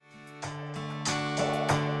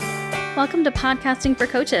Welcome to Podcasting for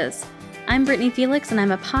Coaches. I'm Brittany Felix, and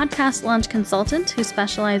I'm a podcast launch consultant who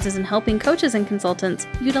specializes in helping coaches and consultants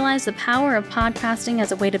utilize the power of podcasting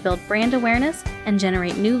as a way to build brand awareness and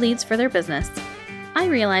generate new leads for their business. I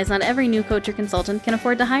realize not every new coach or consultant can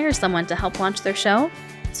afford to hire someone to help launch their show,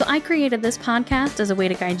 so I created this podcast as a way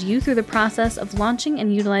to guide you through the process of launching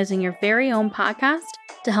and utilizing your very own podcast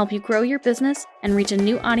to help you grow your business and reach a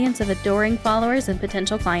new audience of adoring followers and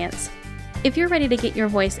potential clients. If you're ready to get your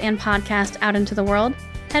voice and podcast out into the world,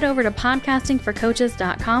 head over to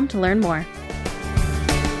podcastingforcoaches.com to learn more.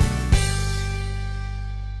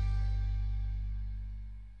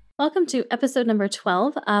 Welcome to episode number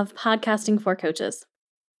 12 of Podcasting for Coaches.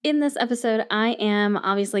 In this episode, I am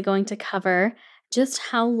obviously going to cover just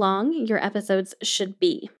how long your episodes should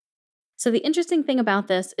be. So the interesting thing about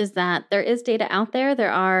this is that there is data out there.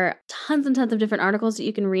 There are tons and tons of different articles that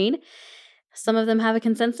you can read. Some of them have a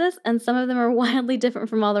consensus, and some of them are wildly different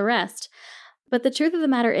from all the rest. But the truth of the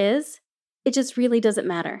matter is, it just really doesn't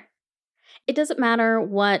matter. It doesn't matter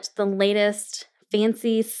what the latest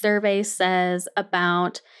fancy survey says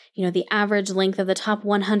about, the average length of the top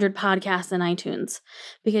 100 podcasts in iTunes.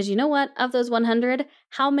 Because you know what? Of those 100,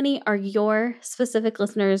 how many are your specific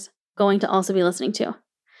listeners going to also be listening to?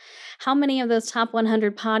 How many of those top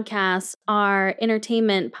 100 podcasts are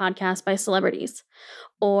entertainment podcasts by celebrities,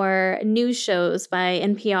 or news shows by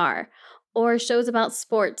NPR, or shows about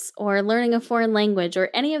sports, or learning a foreign language, or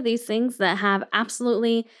any of these things that have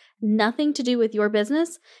absolutely nothing to do with your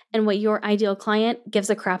business and what your ideal client gives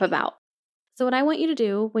a crap about? So what I want you to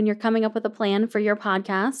do when you're coming up with a plan for your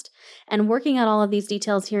podcast and working out all of these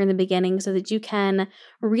details here in the beginning so that you can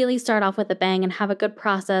really start off with a bang and have a good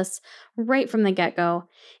process right from the get-go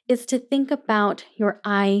is to think about your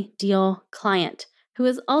ideal client, who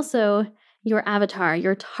is also your avatar,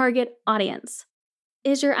 your target audience.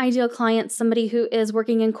 Is your ideal client somebody who is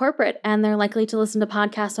working in corporate and they're likely to listen to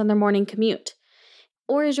podcasts on their morning commute?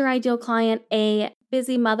 Or is your ideal client a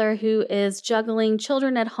busy mother who is juggling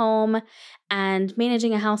children at home and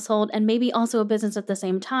managing a household and maybe also a business at the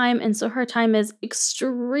same time, and so her time is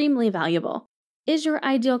extremely valuable? Is your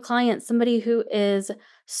ideal client somebody who is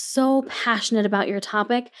so passionate about your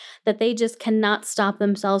topic that they just cannot stop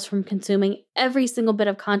themselves from consuming every single bit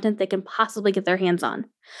of content they can possibly get their hands on?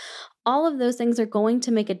 All of those things are going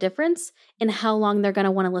to make a difference in how long they're going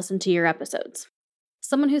to want to listen to your episodes.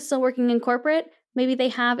 Someone who's still working in corporate, maybe they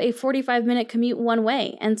have a 45-minute commute one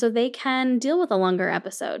way, and so they can deal with a longer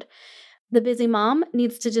episode. The busy mom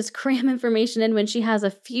needs to just cram information in when she has a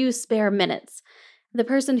few spare minutes. The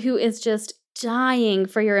person who is just dying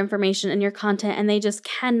for your information and your content and they just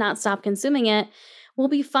cannot stop consuming it will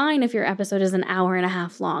be fine if your episode is an hour and a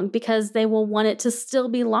half long because they will want it to still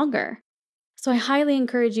be longer. So I highly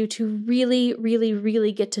encourage you to really, really,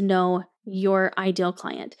 really get to know your ideal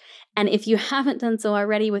client. And if you haven't done so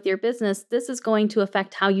already with your business, this is going to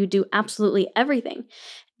affect how you do absolutely everything.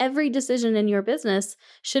 Every decision in your business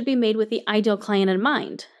should be made with the ideal client in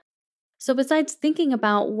mind. So besides thinking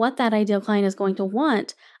about what that ideal client is going to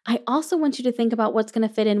want, I also want you to think about what's going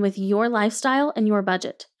to fit in with your lifestyle and your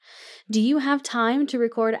budget. Do you have time to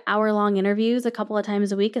record hour-long interviews a couple of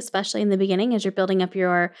times a week, especially in the beginning as you're building up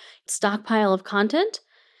your stockpile of content?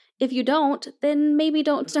 If you don't, then maybe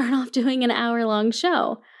don't start off doing an hour-long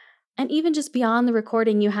show. And even just beyond the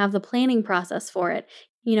recording, you have the planning process for it.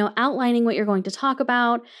 Outlining what you're going to talk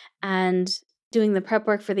about and doing the prep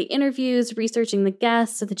work for the interviews, researching the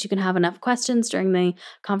guests so that you can have enough questions during the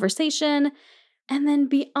conversation. And then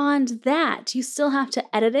beyond that, you still have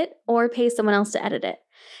to edit it or pay someone else to edit it.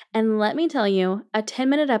 And let me tell you, a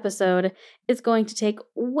 10-minute episode is going to take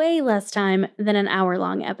way less time than an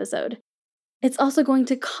hour-long episode. It's also going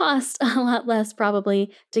to cost a lot less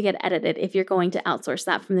probably to get edited if you're going to outsource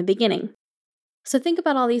that from the beginning. So think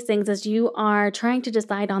about all these things as you are trying to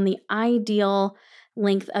decide on the ideal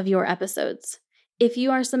length of your episodes. If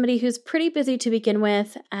you are somebody who's pretty busy to begin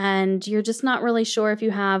with and you're just not really sure if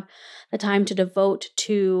you have the time to devote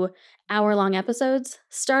to hour-long episodes,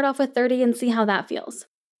 start off with 30 and see how that feels.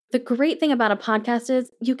 The great thing about a podcast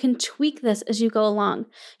is you can tweak this as you go along.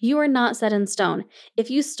 You are not set in stone. If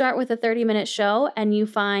you start with a 30-minute show and you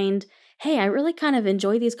find, hey, I really kind of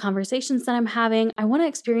enjoy these conversations that I'm having, I want to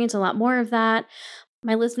experience a lot more of that,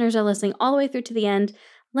 my listeners are listening all the way through to the end,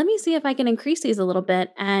 let me see if I can increase these a little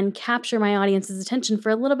bit and capture my audience's attention for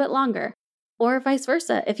a little bit longer. Or vice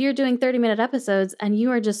versa. If you're doing 30-minute episodes and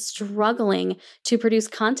you are just struggling to produce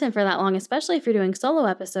content for that long, especially if you're doing solo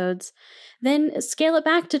episodes, then scale it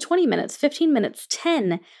back to 20 minutes, 15 minutes,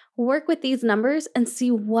 10. Work with these numbers and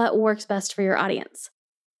see what works best for your audience.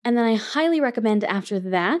 And then I highly recommend after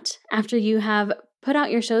that, after you have put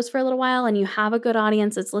out your shows for a little while and you have a good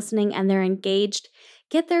audience that's listening and they're engaged,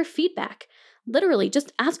 get their feedback. Literally,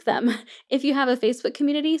 just ask them. If you have a Facebook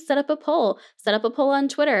community, set up a poll on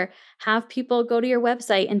Twitter, have people go to your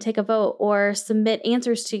website and take a vote or submit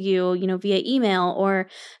answers to you, via email or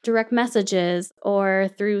direct messages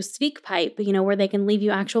or through SpeakPipe, where they can leave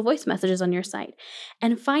you actual voice messages on your site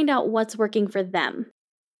and find out what's working for them.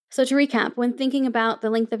 So to recap, when thinking about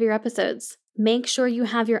the length of your episodes, make sure you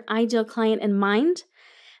have your ideal client in mind.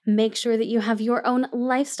 Make sure that you have your own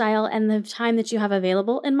lifestyle and the time that you have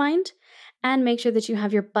available in mind. And make sure that you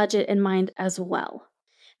have your budget in mind as well.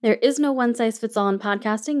 There is no one-size-fits-all in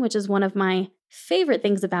podcasting, which is one of my favorite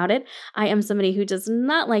things about it. I am somebody who does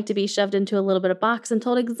not like to be shoved into a little bit of box and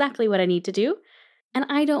told exactly what I need to do. And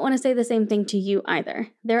I don't want to say the same thing to you either.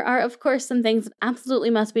 There are, of course, some things that absolutely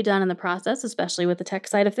must be done in the process, especially with the tech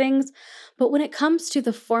side of things. But when it comes to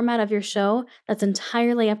the format of your show, that's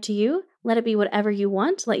entirely up to you. Let it be whatever you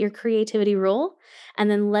want. Let your creativity rule. And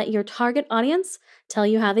then let your target audience tell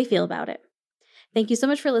you how they feel about it. Thank you so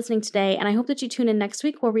much for listening today, and I hope that you tune in next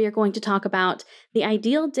week where we are going to talk about the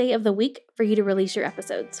ideal day of the week for you to release your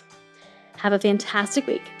episodes. Have a fantastic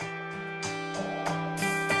week.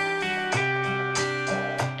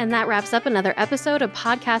 And that wraps up another episode of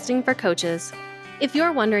Podcasting for Coaches. If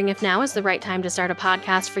you're wondering if now is the right time to start a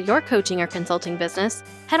podcast for your coaching or consulting business,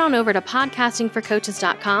 head on over to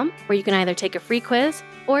podcastingforcoaches.com where you can either take a free quiz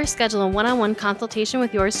or schedule a one-on-one consultation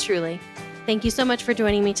with yours truly. Thank you so much for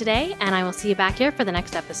joining me today, and I will see you back here for the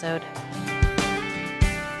next episode.